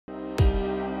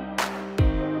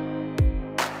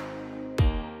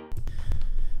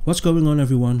What's going on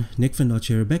everyone, NICKVANDUTCH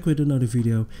here, back with another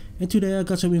video, and today I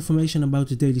got some information about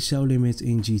the daily sell limit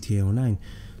in GTA Online.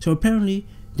 So apparently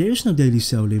there is no daily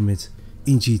sell limit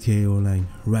in GTA Online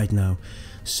right now.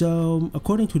 So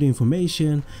according to the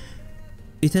information,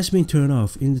 it has been turned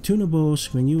off. In the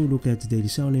tunables, when you look at the daily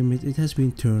sell limit, it has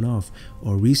been turned off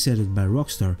or reset by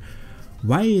Rockstar.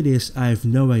 Why it is, I have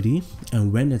no idea,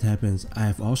 and when that happens, I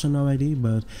have also no idea,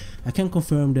 but I can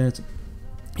confirm that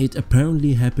it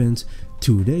apparently happened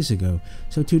 2 days ago.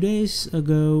 So 2 days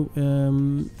ago,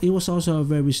 it was also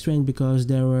very strange because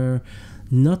there were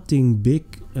nothing big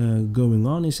going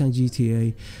on inside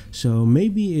GTA. So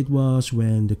maybe it was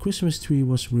when the Christmas tree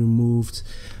was removed,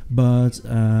 but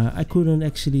I couldn't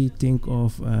actually think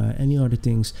of any other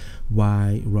things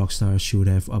why Rockstar should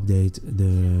have updated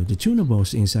the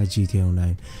tunables inside GTA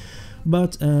Online.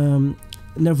 But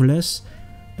nevertheless,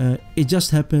 it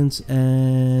just happened,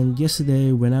 and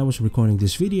yesterday when I was recording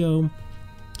this video,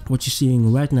 what you're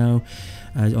seeing right now,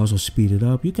 I also speed it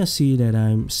up. You can see that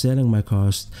I'm selling my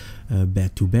cars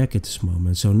back to back at this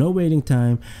moment, so no waiting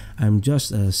time. I'm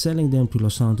just selling them to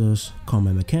Los Santos, call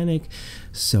my mechanic,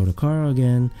 sell the car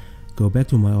again, go back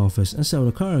to my office and sell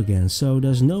the car again. So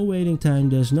there's no waiting time,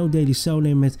 there's no daily sell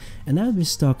limit, and I've been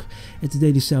stuck at the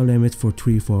daily sell limit for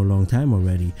a long time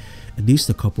already, at least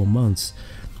a couple months.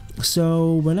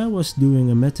 So when I was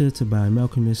doing a method by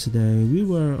Malcom yesterday, we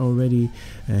were already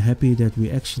happy that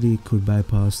we actually could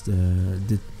bypass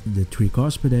the 3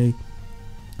 cars per day.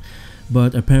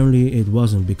 But apparently it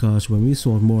wasn't, because when we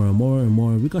sold more and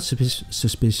more, we got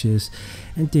suspicious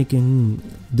and thinking,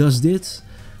 does this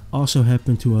also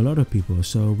happen to a lot of people?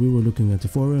 So we were looking at the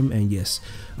forum, and yes,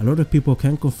 a lot of people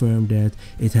can confirm that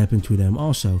it happened to them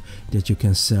also, that you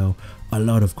can sell a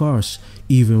lot of cars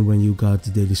even when you got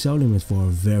the daily sell limit for a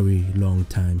very long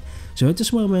time. So at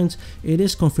this moment it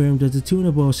is confirmed that the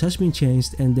tunables has been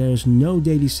changed and there's no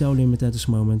daily sell limit at this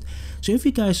moment. So if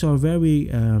you guys are very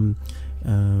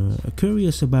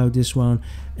curious about this one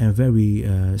and very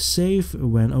safe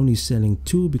when only selling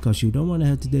 2 because you don't want to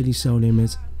have the daily sell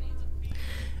limit,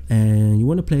 and you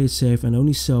want to play it safe and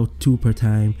only sell 2 per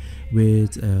time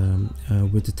with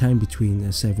the time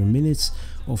between 7 minutes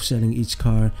of selling each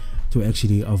car, to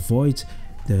actually avoid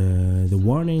the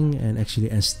warning and actually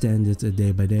extend it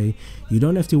day by day. You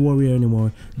don't have to worry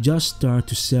anymore. Just start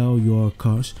to sell your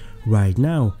cars right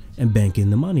now and bank in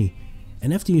the money.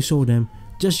 And after you sold them,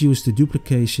 just use the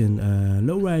duplication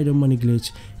lowrider money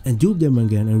glitch and dupe them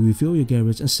again and refill your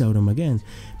garage and sell them again.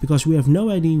 Because we have no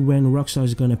idea when Rockstar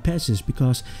is gonna patch this,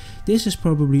 because this is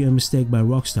probably a mistake by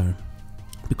Rockstar.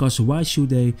 Because why should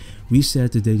they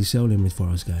reset the daily sell limit for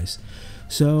us guys?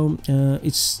 So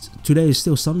today is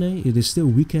still Sunday, it is still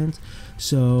weekend,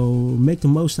 so make the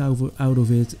most out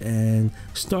of it and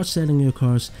start selling your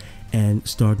cars and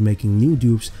start making new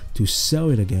dupes to sell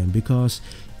it again, because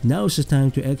now is the time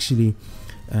to actually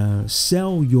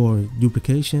sell your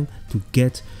duplication to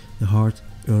get the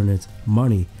hard-earned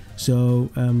money. So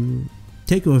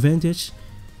take your advantage.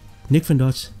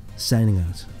 NICKVANDUTCH signing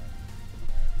out.